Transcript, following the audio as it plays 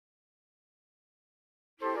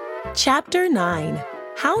Chapter 9.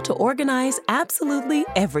 How to Organize Absolutely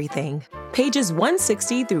Everything. Pages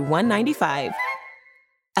 160 through 195.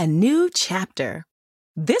 A new chapter.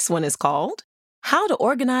 This one is called How to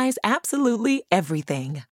Organize Absolutely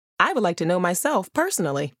Everything. I would like to know myself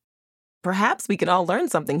personally. Perhaps we can all learn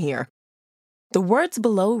something here. The words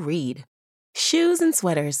below read, shoes and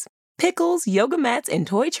sweaters, pickles, yoga mats, and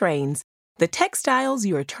toy trains, the textiles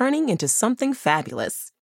you are turning into something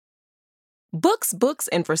fabulous. Books,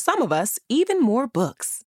 and for some of us, even more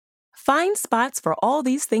books. Find spots for all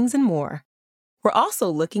these things and more. We're also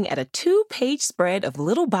looking at a 2-page spread of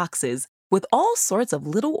little boxes with all sorts of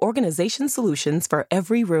little organization solutions for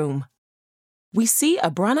every room. We see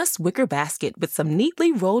a Branus wicker basket with some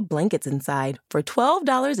neatly rolled blankets inside for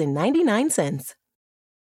 $12.99.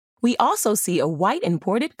 We also see a white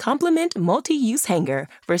imported Compliment multi-use hanger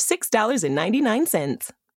for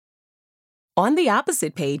 $6.99. On the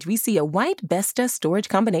opposite page, we see a white Besta storage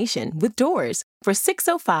combination with doors for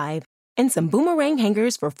 $6.05 and some boomerang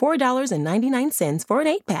hangers for $4.99 for an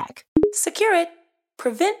 8-pack. Secure it.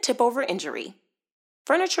 Prevent tip-over injury.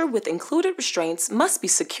 Furniture with included restraints must be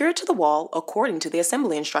secured to the wall according to the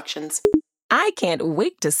assembly instructions. I can't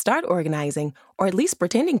wait to start organizing, or at least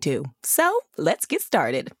pretending to. So, let's get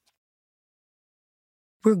started.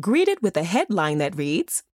 We're greeted with a headline that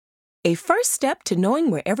reads, A First Step to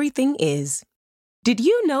Knowing Where Everything Is. Did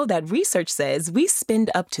you know that research says we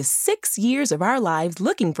spend up to 6 years of our lives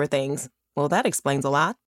looking for things? Well, that explains a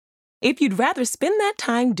lot. If you'd rather spend that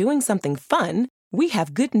time doing something fun, we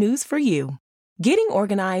have good news for you. Getting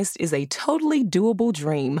organized is a totally doable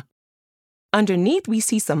dream. Underneath, we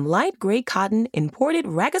see some light gray cotton imported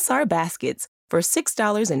Ragasar baskets for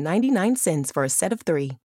 $6.99 for a set of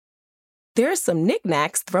 3. There are some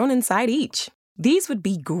knickknacks thrown inside each. These would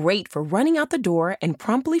be great for running out the door and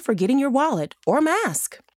promptly forgetting your wallet or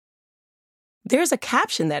mask. There's a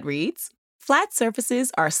caption that reads, Flat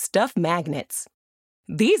surfaces are stuffed magnets.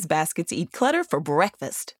 These baskets eat clutter for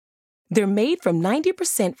breakfast. They're made from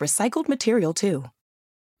 90% recycled material, too.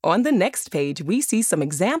 On the next page, we see some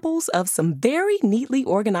examples of some very neatly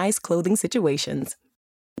organized clothing situations.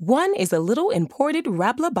 One is a little imported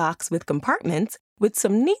Rabla box with compartments with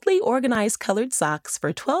some neatly organized colored socks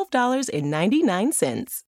for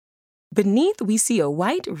 $12.99. Beneath, we see a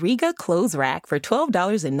white Riga clothes rack for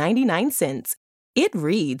 $12.99. It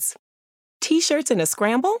reads, T-shirts in a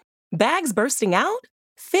scramble, bags bursting out,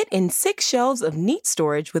 fit in 6 shelves of neat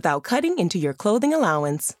storage without cutting into your clothing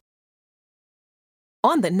allowance.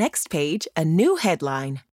 On the next page, a new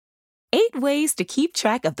headline, 8 ways to keep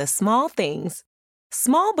track of the small things.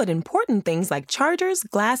 Small but important things like chargers,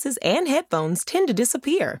 glasses, and headphones tend to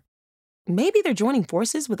disappear. Maybe they're joining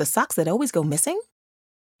forces with the socks that always go missing?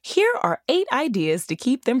 Here are 8 ideas to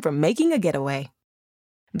keep them from making a getaway.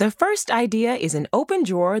 The first idea is an open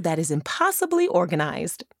drawer that is impossibly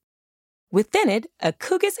organized. Within it, a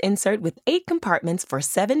Kugis insert with 8 compartments for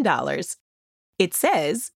 $7. It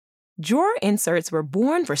says, Drawer inserts were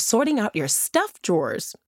born for sorting out your stuffed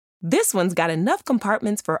drawers. This one's got enough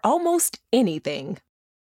compartments for almost anything.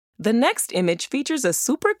 The next image features a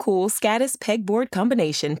super cool Scadis pegboard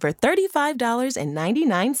combination for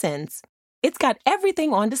 $35.99. It's got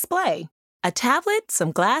everything on display. A tablet,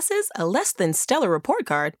 some glasses, a less than stellar report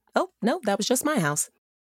card. Oh, no, that was just my house.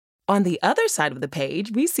 On the other side of the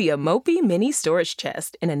page, we see a Mopi mini storage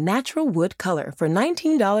chest in a natural wood color for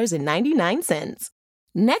 $19.99.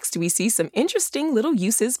 Next, we see some interesting little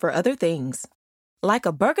uses for other things, like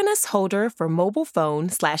a Bergenus holder for mobile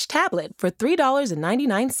phone/tablet for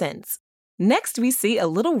 $3.99. Next, we see a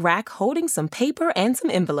little rack holding some paper and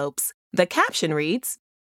some envelopes. The caption reads,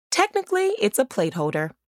 Technically, it's a plate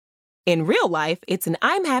holder. In real life, it's an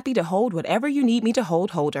I'm happy to hold whatever you need me to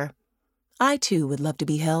hold holder. I, too, would love to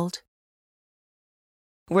be held.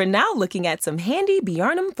 We're now looking at some handy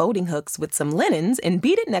Bjarnum folding hooks with some linens and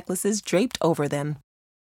beaded necklaces draped over them.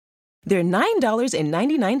 They're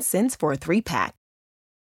 $9.99 for a 3-pack.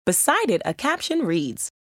 Beside it, a caption reads,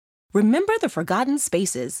 Remember the forgotten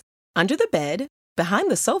spaces, under the bed, behind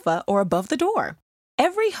the sofa, or above the door.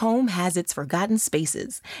 Every home has its forgotten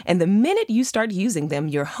spaces, and the minute you start using them,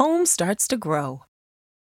 your home starts to grow.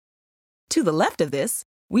 To the left of this,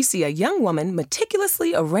 we see a young woman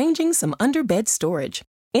meticulously arranging some underbed storage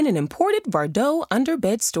in an imported Bardot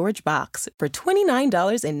underbed storage box for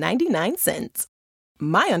 $29.99.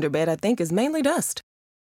 My underbed, I think, is mainly dust.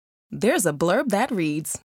 There's a blurb that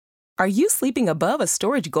reads, Are you sleeping above a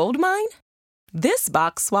storage gold mine? This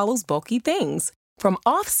box swallows bulky things, from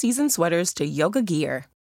off-season sweaters to yoga gear.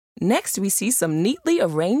 Next, we see some neatly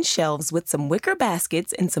arranged shelves with some wicker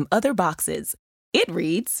baskets and some other boxes. It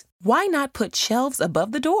reads, Why not put shelves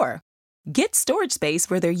above the door? Get storage space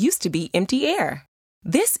where there used to be empty air.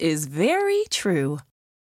 This is very true.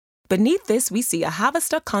 Beneath this, we see a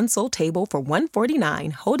Havasta console table for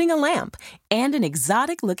 $149 holding a lamp and an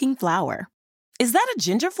exotic-looking flower. Is that a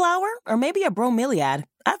ginger flower or maybe a bromeliad?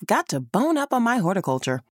 I've got to bone up on my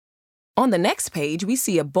horticulture. On the next page, we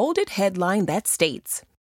see a bolded headline that states,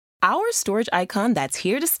 "Our storage icon that's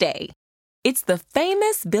here to stay." It's the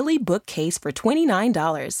famous Billy bookcase for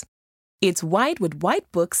 $29. It's white with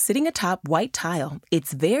white books sitting atop white tile.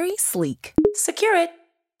 It's very sleek. Secure it.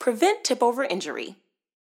 Prevent tip-over injury.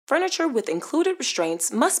 Furniture with included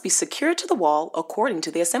restraints must be secured to the wall according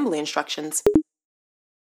to the assembly instructions.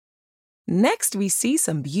 Next, we see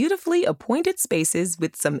some beautifully appointed spaces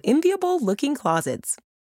with some enviable-looking closets.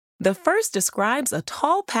 The first describes a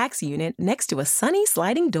tall PAX unit next to a sunny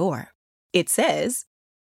sliding door. It says,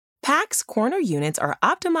 PAX corner units are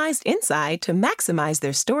optimized inside to maximize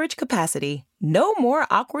their storage capacity. No more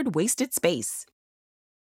awkward wasted space.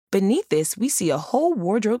 Beneath this, we see a whole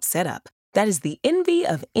wardrobe setup that is the envy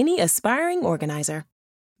of any aspiring organizer.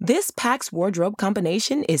 This PAX wardrobe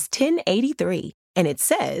combination is $1083, and it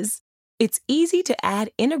says, it's easy to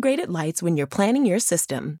add integrated lights when you're planning your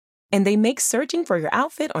system, and they make searching for your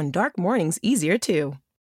outfit on dark mornings easier too.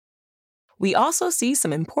 We also see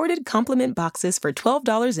some imported complement boxes for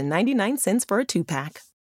 $12.99 for a 2-pack.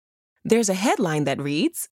 There's a headline that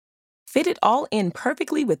reads, Fit it all in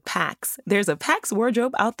perfectly with PAX. There's a PAX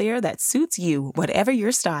wardrobe out there that suits you, whatever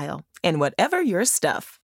your style, and whatever your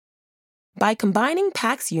stuff. By combining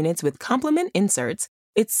PAX units with complement inserts,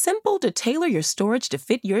 it's simple to tailor your storage to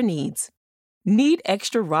fit your needs. Need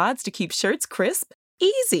extra rods to keep shirts crisp?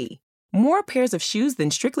 Easy. More pairs of shoes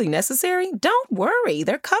than strictly necessary? Don't worry,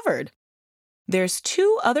 they're covered. There's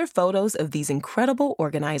 2 other photos of these incredible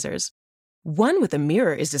organizers. One with a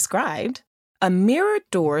mirror is described. A mirrored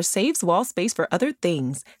door saves wall space for other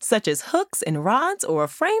things, such as hooks and rods or a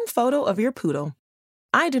framed photo of your poodle.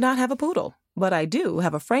 I do not have a poodle, but I do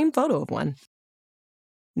have a framed photo of one.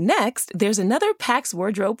 Next, there's another PAX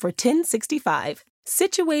wardrobe for $1065,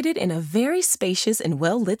 situated in a very spacious and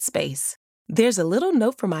well-lit space. There's a little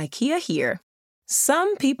note from IKEA here.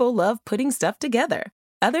 Some people love putting stuff together.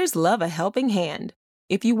 Others love a helping hand.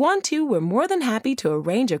 If you want to, we're more than happy to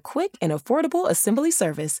arrange a quick and affordable assembly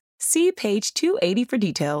service. See page 280 for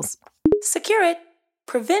details. Secure it.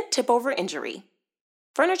 Prevent tip-over injury.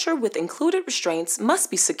 Furniture with included restraints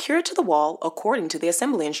must be secured to the wall according to the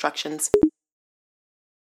assembly instructions.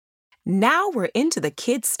 Now we're into the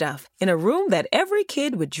kid stuff in a room that every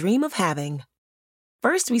kid would dream of having.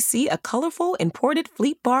 First, we see a colorful imported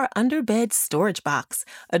Fleet Bar underbed storage box,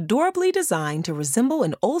 adorably designed to resemble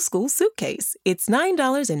an old-school suitcase. It's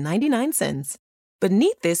 $9.99.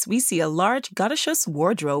 Beneath this, we see a large Gotteshaus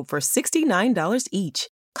wardrobe for $69 each,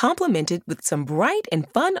 complemented with some bright and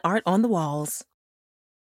fun art on the walls.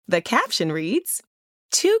 The caption reads,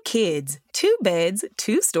 2 kids, 2 beds,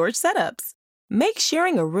 2 storage setups. Make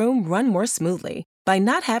sharing a room run more smoothly by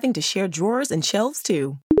not having to share drawers and shelves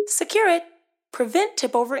too. Secure it. Prevent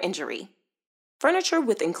tip-over injury. Furniture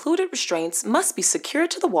with included restraints must be secured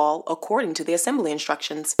to the wall according to the assembly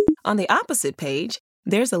instructions. On the opposite page,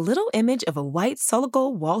 there's a little image of a white Soligo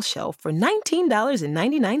wall shelf for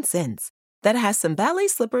 $19.99 that has some ballet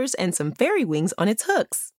slippers and some fairy wings on its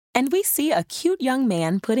hooks. And we see a cute young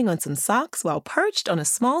man putting on some socks while perched on a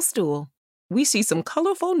small stool. We see some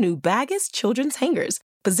colorful new Baggus children's hangers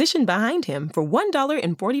positioned behind him for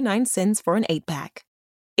 $1.49 for an 8-pack.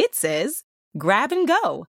 It says, Grab and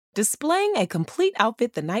go. Displaying a complete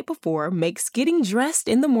outfit the night before makes getting dressed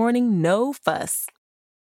in the morning no fuss.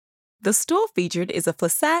 The stool featured is a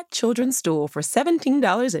Flissat children's stool for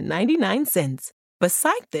 $17.99.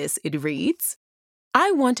 Beside this, it reads,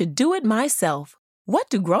 I want to do it myself. What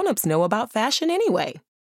do grown-ups know about fashion anyway?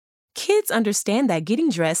 Kids understand that getting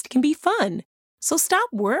dressed can be fun, so stop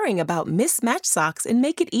worrying about mismatched socks and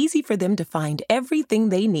make it easy for them to find everything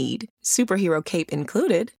they need, superhero cape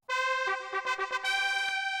included,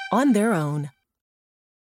 on their own.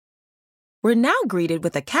 We're now greeted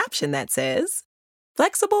with a caption that says,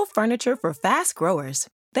 Flexible furniture for fast growers.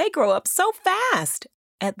 They grow up so fast.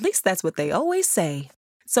 At least that's what they always say.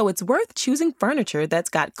 So it's worth choosing furniture that's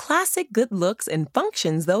got classic good looks and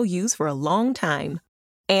functions they'll use for a long time.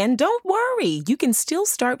 And don't worry, you can still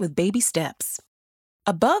start with baby steps.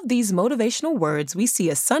 Above these motivational words, we see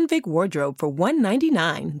a Sunvik wardrobe for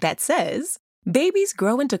 $199 that says, Babies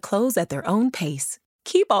grow into clothes at their own pace.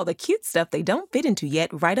 Keep all the cute stuff they don't fit into yet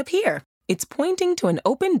right up here. It's pointing to an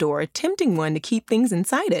open door, tempting one to keep things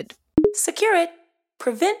inside it. Secure it.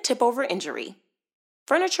 Prevent tip-over injury.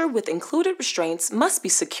 Furniture with included restraints must be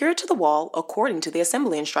secured to the wall according to the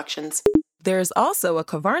assembly instructions. There's also a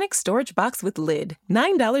Kavarnik storage box with lid,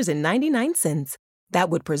 $9.99. That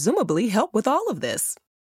would presumably help with all of this.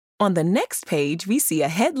 On the next page, we see a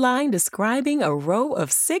headline describing a row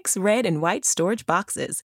of 6 red and white storage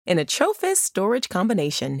boxes. In a Tropist storage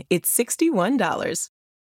combination, it's $61.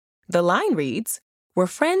 The line reads, "Where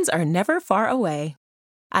friends are never far away."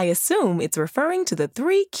 I assume it's referring to the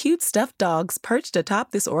 3 cute stuffed dogs perched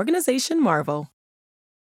atop this organization marvel.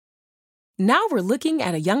 Now we're looking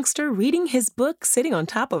at a youngster reading his book sitting on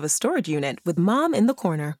top of a storage unit with mom in the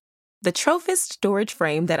corner. The Tropist storage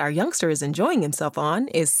frame that our youngster is enjoying himself on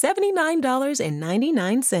is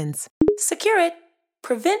 $79.99. Secure it.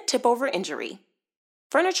 Prevent tip-over injury.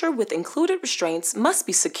 Furniture with included restraints must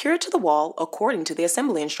be secured to the wall according to the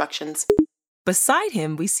assembly instructions. Beside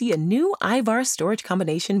him, we see a new Ivar storage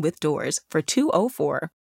combination with doors for $204.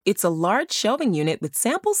 It's a large shelving unit with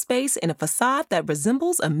sample space and a facade that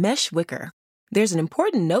resembles a mesh wicker. There's an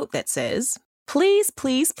important note that says, "Please,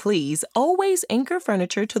 please, please always anchor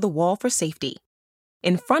furniture to the wall for safety."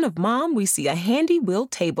 In front of mom, we see a handy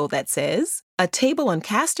wheeled table that says, "A table on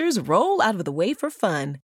casters roll out of the way for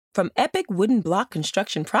fun." From epic wooden block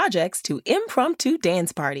construction projects to impromptu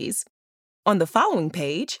dance parties. On the following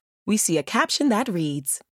page, we see a caption that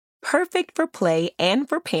reads, "Perfect for play and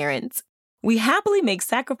for parents." We happily make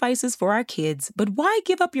sacrifices for our kids, but why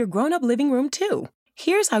give up your grown-up living room too?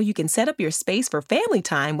 Here's how you can set up your space for family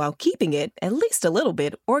time while keeping it, at least a little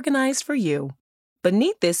bit, organized for you.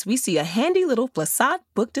 Beneath this, we see a handy little Placide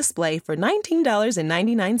book display for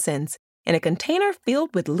 $19.99 and a container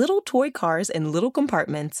filled with little toy cars and little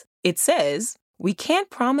compartments. It says, "We can't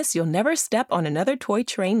promise you'll never step on another toy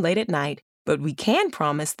train late at night, but we can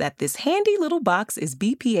promise that this handy little box is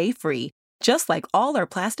BPA-free, just like all our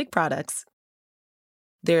plastic products."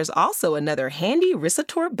 There's also another handy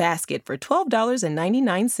Rissator basket for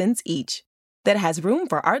 $12.99 each that has room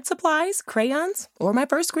for art supplies, crayons, or my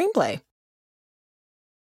first screenplay.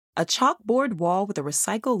 A chalkboard wall with a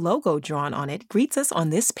Recycle logo drawn on it greets us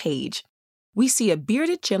on this page. We see a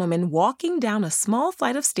bearded gentleman walking down a small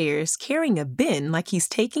flight of stairs carrying a bin like he's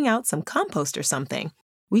taking out some compost or something.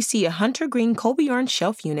 We see a hunter green Colby yarn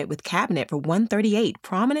shelf unit with cabinet for $138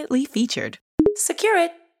 prominently featured. Secure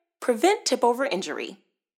it. Prevent tip-over injury.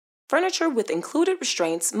 Furniture with included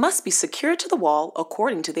restraints must be secured to the wall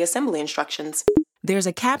according to the assembly instructions. There's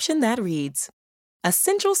a caption that reads, "A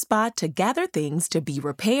central spot to gather things to be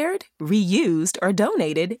repaired, reused, or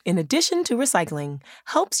donated in addition to recycling.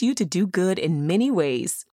 Helps you to do good in many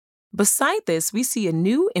ways." Beside this, we see a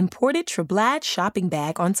new imported Treblad shopping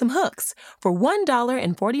bag on some hooks for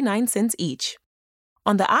 $1.49 each.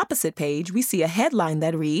 On the opposite page, we see a headline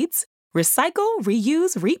that reads, "Recycle,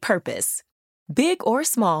 reuse, repurpose." Big or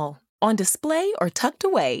small, on display or tucked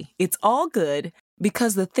away, it's all good,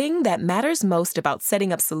 because the thing that matters most about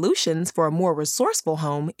setting up solutions for a more resourceful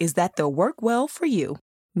home is that they'll work well for you,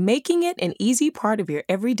 making it an easy part of your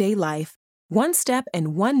everyday life, one step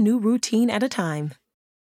and one new routine at a time.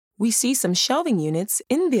 We see some shelving units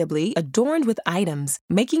enviably adorned with items,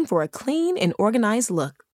 making for a clean and organized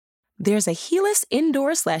look. There's a Helus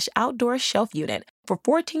indoor/outdoor shelf unit for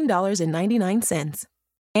 $14.99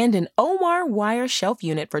 and an Omar wire shelf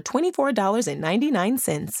unit for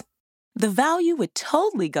 $24.99. The value would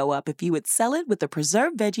totally go up if you would sell it with the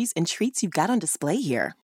preserved veggies and treats you've got on display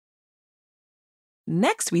here.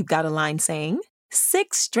 Next, we've got a line saying,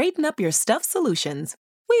 6 straighten up your stuff solutions.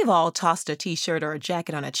 We've all tossed a t-shirt or a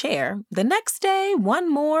jacket on a chair. The next day, one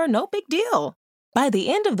more, no big deal. By the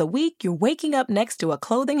end of the week, you're waking up next to a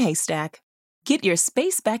clothing haystack. Get your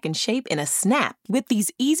space back in shape in a snap with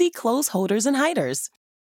these easy clothes holders and hiders.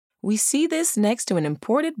 We see this next to an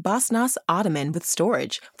imported Bosnas ottoman with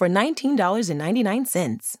storage for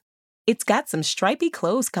 $19.99. It's got some stripy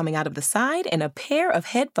clothes coming out of the side and a pair of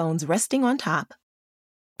headphones resting on top.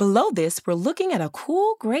 Below this, we're looking at a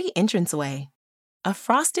cool gray entranceway. A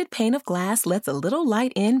frosted pane of glass lets a little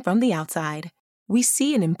light in from the outside. We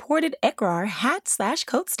see an imported Ekrar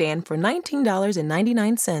hat/coat stand for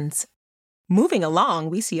 $19.99. Moving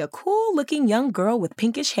along, we see a cool-looking young girl with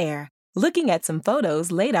pinkish hair, looking at some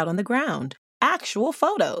photos laid out on the ground. Actual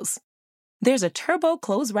photos. There's a turbo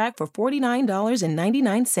clothes rack for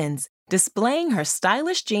 $49.99, displaying her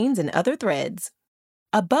stylish jeans and other threads.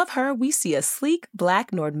 Above her, we see a sleek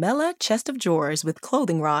black Nordmella chest of drawers with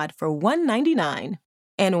clothing rod for $199.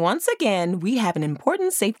 And once again, we have an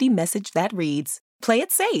important safety message that reads, play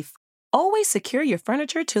it safe. Always secure your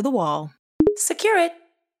furniture to the wall. Secure it.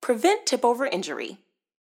 Prevent tip-over injury.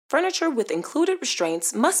 Furniture with included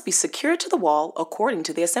restraints must be secured to the wall according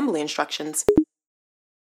to the assembly instructions.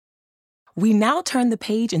 We now turn the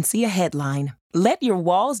page and see a headline, Let Your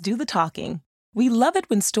Walls Do the Talking. We love it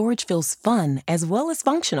when storage feels fun as well as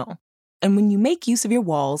functional. And when you make use of your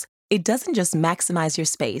walls, it doesn't just maximize your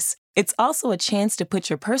space, it's also a chance to put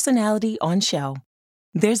your personality on show.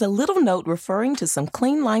 There's a little note referring to some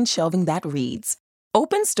clean line shelving that reads,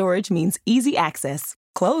 "Open storage means easy access.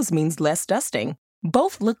 Closed means less dusting.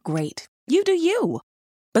 Both look great. You do you."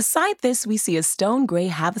 Beside this, we see a stone gray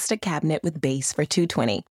Havista cabinet with base for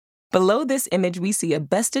 $220. Below this image, we see a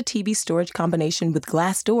Besta TV storage combination with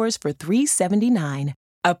glass doors for $379,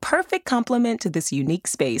 a perfect complement to this unique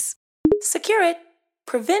space. Secure it.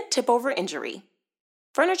 Prevent tip-over injury.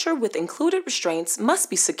 Furniture with included restraints must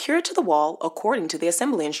be secured to the wall according to the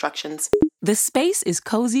assembly instructions. The space is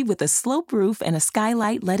cozy with a sloped roof and a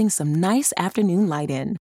skylight letting some nice afternoon light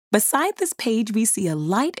in. Beside this page, we see a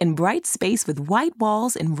light and bright space with white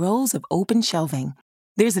walls and rows of open shelving.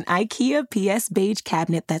 There's an IKEA PS beige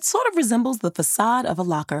cabinet that sort of resembles the facade of a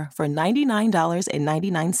locker for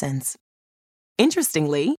 $99.99.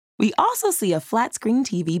 Interestingly, we also see a flat-screen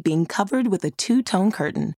TV being covered with a two-tone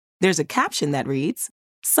curtain. There's a caption that reads,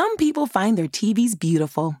 "Some people find their TVs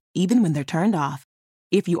beautiful, even when they're turned off.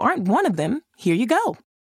 If you aren't one of them, here you go."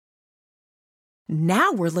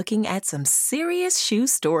 Now we're looking at some serious shoe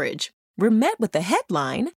storage. We're met with the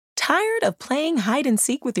headline, "Tired of playing hide and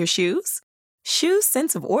seek with your shoes?" Shoes'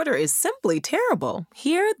 sense of order is simply terrible,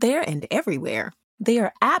 here, there, and everywhere. They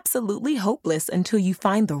are absolutely hopeless until you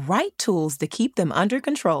find the right tools to keep them under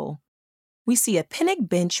control. We see a Penick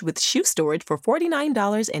bench with shoe storage for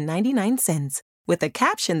 $49.99, with a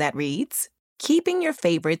caption that reads, "Keeping your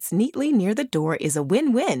favorites neatly near the door is a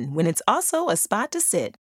win-win when it's also a spot to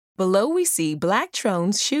sit." Below we see Black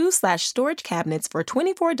Trone's shoe/storage cabinets for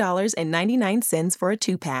 $24.99 for a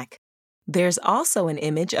 2-pack. There's also an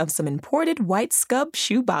image of some imported white Scub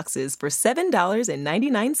shoe boxes for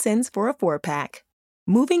 $7.99 for a 4-pack.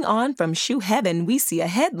 Moving on from Shoe Heaven, we see a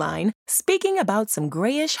headline speaking about some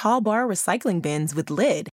grayish Hallbar recycling bins with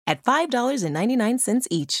lid at $5.99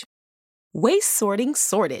 each. Waste sorting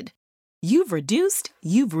sorted. You've reduced,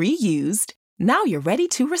 you've reused, now you're ready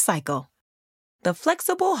to recycle. The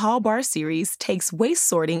flexible Hallbar series takes waste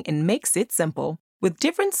sorting and makes it simple, with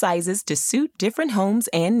different sizes to suit different homes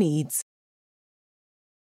and needs.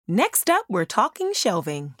 Next up, we're talking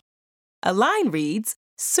shelving. A line reads,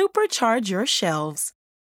 "Supercharge your shelves."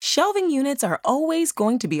 Shelving units are always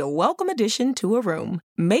going to be a welcome addition to a room,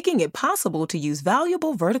 making it possible to use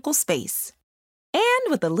valuable vertical space. And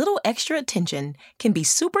with a little extra attention, can be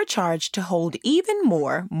supercharged to hold even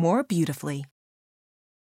more beautifully.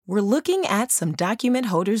 We're looking at some document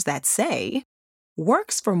holders that say,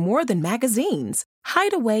 "Works for more than magazines.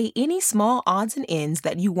 Hide away any small odds and ends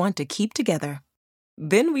that you want to keep together."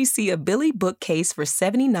 Then we see a Billy bookcase for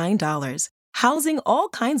 $79, housing all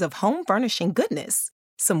kinds of home furnishing goodness.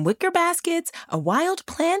 Some wicker baskets, a wild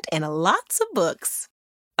plant, and lots of books.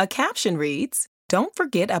 A caption reads, "Don't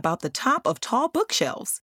forget about the top of tall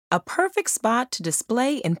bookshelves. A perfect spot to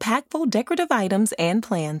display impactful decorative items and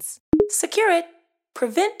plants." Secure it.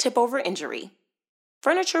 Prevent tip-over injury.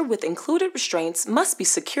 Furniture with included restraints must be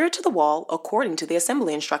secured to the wall according to the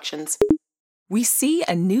assembly instructions. We see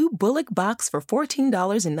a new Bullock box for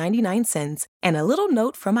 $14.99 and a little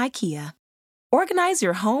note from IKEA. Organize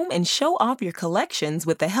your home and show off your collections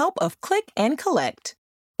with the help of Click and Collect.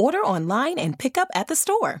 Order online and pick up at the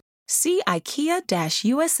store. See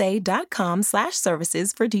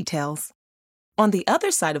ikea-usa.com/services for details. On the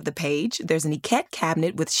other side of the page, there's an Iket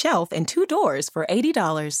cabinet with shelf and 2 doors for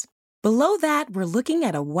 $80. Below that, we're looking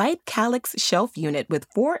at a white Calyx shelf unit with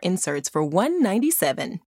 4 inserts for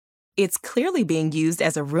 $197. It's clearly being used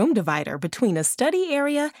as a room divider between a study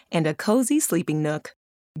area and a cozy sleeping nook.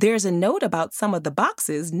 There's a note about some of the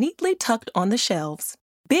boxes neatly tucked on the shelves.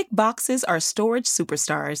 Big boxes are storage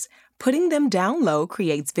superstars. Putting them down low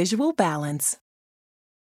creates visual balance.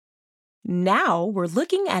 Now we're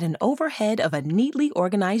looking at an overhead of a neatly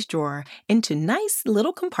organized drawer into nice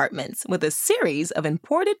little compartments with a series of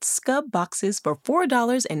imported Scub boxes for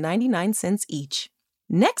 $4.99 each.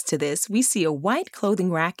 Next to this, we see a white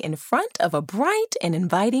clothing rack in front of a bright and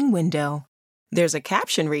inviting window. There's a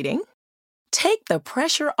caption reading, "Take the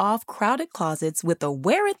pressure off crowded closets with a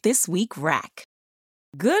Wear It This Week rack."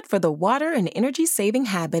 Good for the water and energy-saving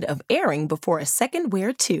habit of airing before a second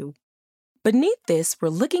wear too. Beneath this, we're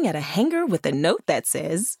looking at a hanger with a note that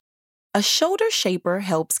says, "A shoulder shaper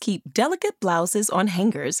helps keep delicate blouses on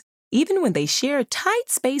hangers even when they share tight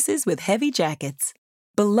spaces with heavy jackets."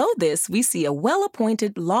 Below this, we see a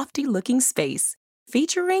well-appointed, lofty-looking space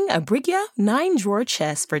featuring a Brigya 9-drawer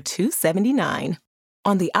chest for $279.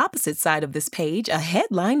 On the opposite side of this page, a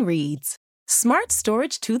headline reads, "Smart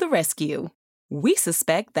storage to the rescue." We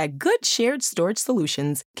suspect that good shared storage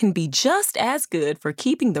solutions can be just as good for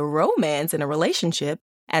keeping the romance in a relationship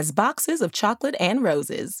as boxes of chocolate and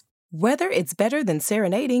roses. Whether it's better than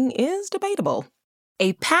serenading is debatable.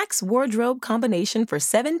 A PAX wardrobe combination for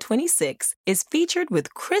 $726 is featured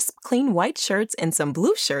with crisp, clean white shirts and some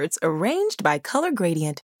blue shirts arranged by color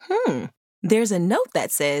gradient. There's a note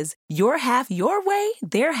that says, "Your half your way,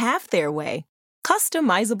 their half their way."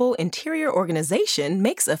 Customizable interior organization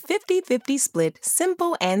makes a 50-50 split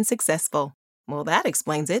simple and successful. Well, that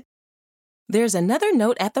explains it. There's another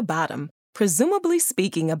note at the bottom, presumably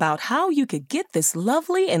speaking about how you could get this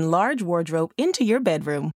lovely and large wardrobe into your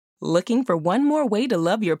bedroom. Looking for one more way to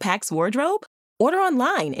love your PAX wardrobe? Order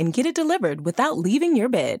online and get it delivered without leaving your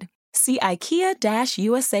bed. See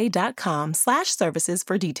ikea-usa.com/services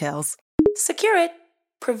for details. Secure it.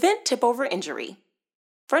 Prevent tip-over injury.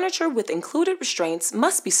 Furniture with included restraints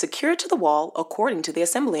must be secured to the wall according to the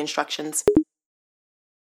assembly instructions.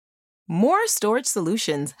 More storage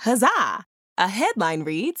solutions, huzzah! A headline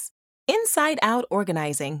reads, "Inside Out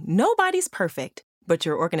Organizing. Nobody's perfect, but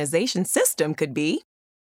your organization system could be."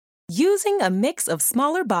 Using a mix of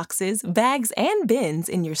smaller boxes, bags, and bins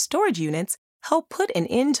in your storage units help put an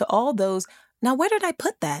end to all those "now where did I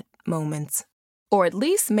put that" moments, or at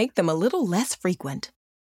least make them a little less frequent.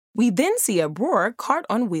 We then see a Breuer cart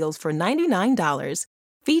on wheels for $99,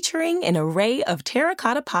 featuring an array of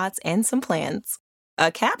terracotta pots and some plants.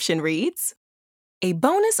 A caption reads, "A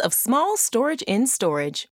bonus of small storage in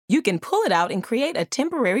storage. You can pull it out and create a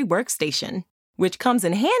temporary workstation, which comes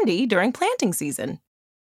in handy during planting season."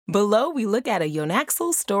 Below, we look at a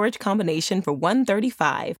Yonaxle storage combination for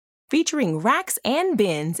 $135, featuring racks and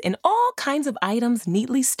bins and all kinds of items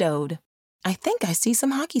neatly stowed. I think I see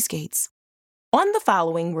some hockey skates. On the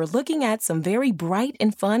following, we're looking at some very bright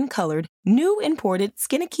and fun-colored, new imported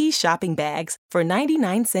Skinniki shopping bags for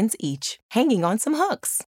 99 cents each, hanging on some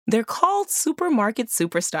hooks. They're called Supermarket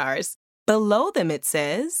Superstars. Below them it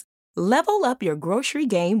says, "Level up your grocery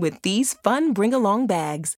game with these fun bring-along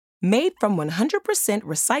bags, made from 100%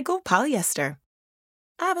 recycled polyester."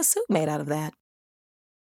 I have a suit made out of that.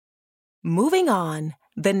 Moving on,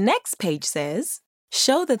 the next page says,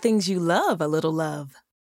 "Show the things you love a little love."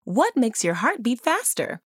 What makes your heart beat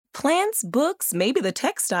faster? Plants, books, maybe the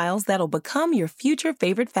textiles that'll become your future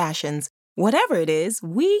favorite fashions. Whatever it is,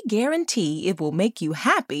 we guarantee it will make you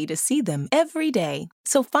happy to see them every day.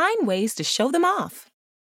 So find ways to show them off.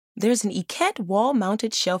 There's an Iket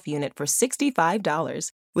wall-mounted shelf unit for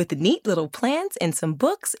 $65 with neat little plants and some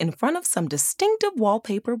books in front of some distinctive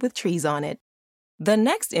wallpaper with trees on it. The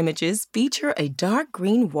next images feature a dark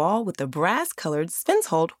green wall with a brass-colored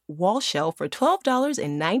Svensholt wall shelf for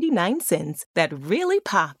 $12.99 that really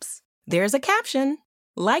pops. There's a caption.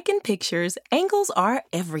 Like in pictures, angles are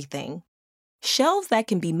everything. Shelves that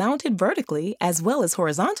can be mounted vertically as well as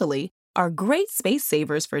horizontally are great space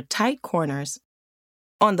savers for tight corners.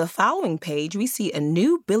 On the following page, we see a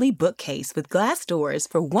new Billy bookcase with glass doors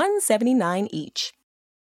for $179 each.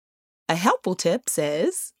 A helpful tip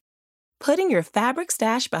says, "Putting your fabric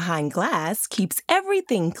stash behind glass keeps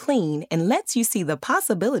everything clean and lets you see the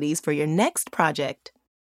possibilities for your next project."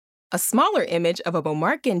 A smaller image of a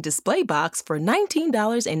Beaumarchais display box for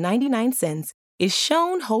 $19.99 is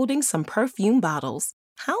shown holding some perfume bottles.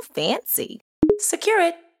 How fancy! Secure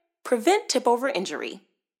it. Prevent tip-over injury.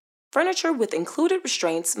 Furniture with included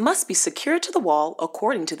restraints must be secured to the wall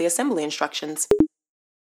according to the assembly instructions.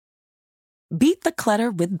 Beat the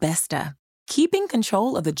clutter with Besta. Keeping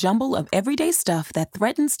control of the jumble of everyday stuff that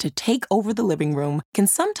threatens to take over the living room can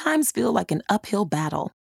sometimes feel like an uphill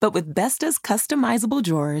battle. But with Besta's customizable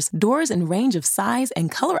drawers, doors, and range of size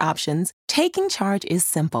and color options, taking charge is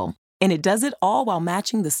simple. And it does it all while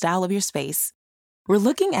matching the style of your space. We're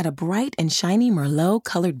looking at a bright and shiny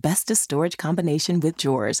Merlot-colored Besta storage combination with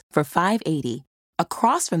drawers for $580.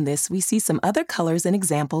 Across from this, we see some other colors and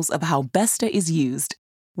examples of how Besta is used.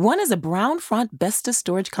 One is a brown front Besta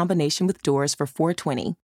storage combination with doors for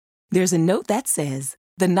 $420. There's a note that says,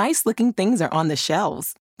 "The nice-looking things are on the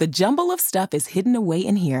shelves. The jumble of stuff is hidden away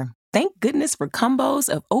in here. Thank goodness for combos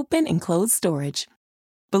of open and closed storage."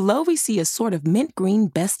 Below, we see a sort of mint green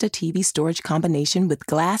Besta TV storage combination with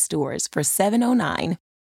glass doors for $709.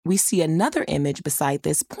 We see another image beside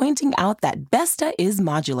this pointing out that Besta is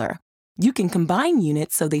modular. You can combine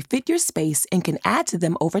units so they fit your space and can add to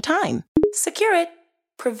them over time. Secure it.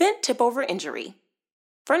 Prevent tip-over injury.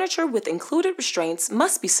 Furniture with included restraints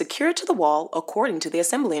must be secured to the wall according to the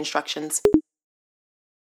assembly instructions.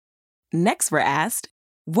 Next, we're asked,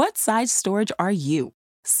 what size storage are you?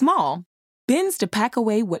 Small. Bins to pack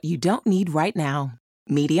away what you don't need right now.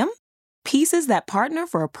 Medium. Pieces that partner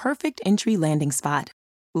for a perfect entry landing spot.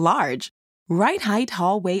 Large. Right height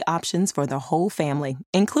hallway options for the whole family,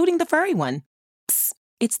 including the furry one. Psst,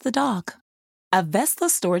 it's the dog. A Vestla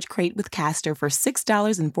storage crate with caster for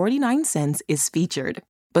 $6.49 is featured.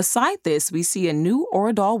 Beside this, we see a new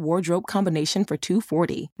Oradol wardrobe combination for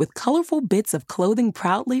 $2.40 with colorful bits of clothing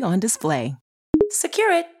proudly on display.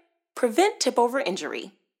 Secure it. Prevent tip-over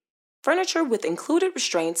injury. Furniture with included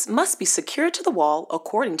restraints must be secured to the wall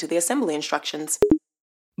according to the assembly instructions.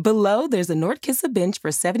 Below, there's a Nordkissa bench for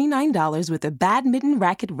 $79 with a badminton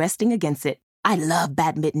racket resting against it. I love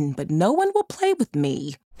badminton, but no one will play with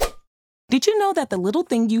me. Did you know that the little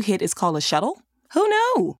thing you hit is called a shuttle? Who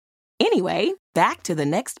knew? Anyway, back to the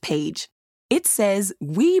next page. It says,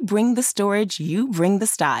 we bring the storage, you bring the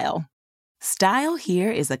style. Style here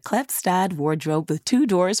is a Kleppstad wardrobe with 2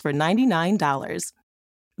 doors for $99.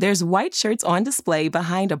 There's white shirts on display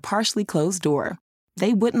behind a partially closed door.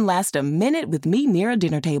 They wouldn't last a minute with me near a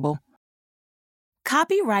dinner table.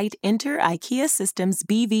 Copyright Enter IKEA Systems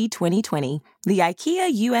BV 2020. The IKEA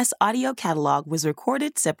U.S. audio catalog was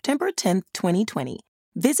recorded September 10, 2020.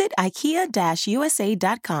 Visit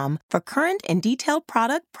IKEA-USA.com for current and detailed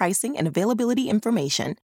product pricing and availability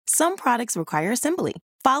information. Some products require assembly.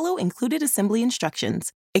 Follow included assembly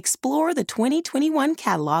instructions. Explore the 2021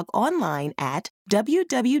 catalog online at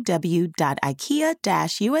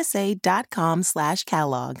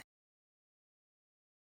www.ikea-usa.com/catalog.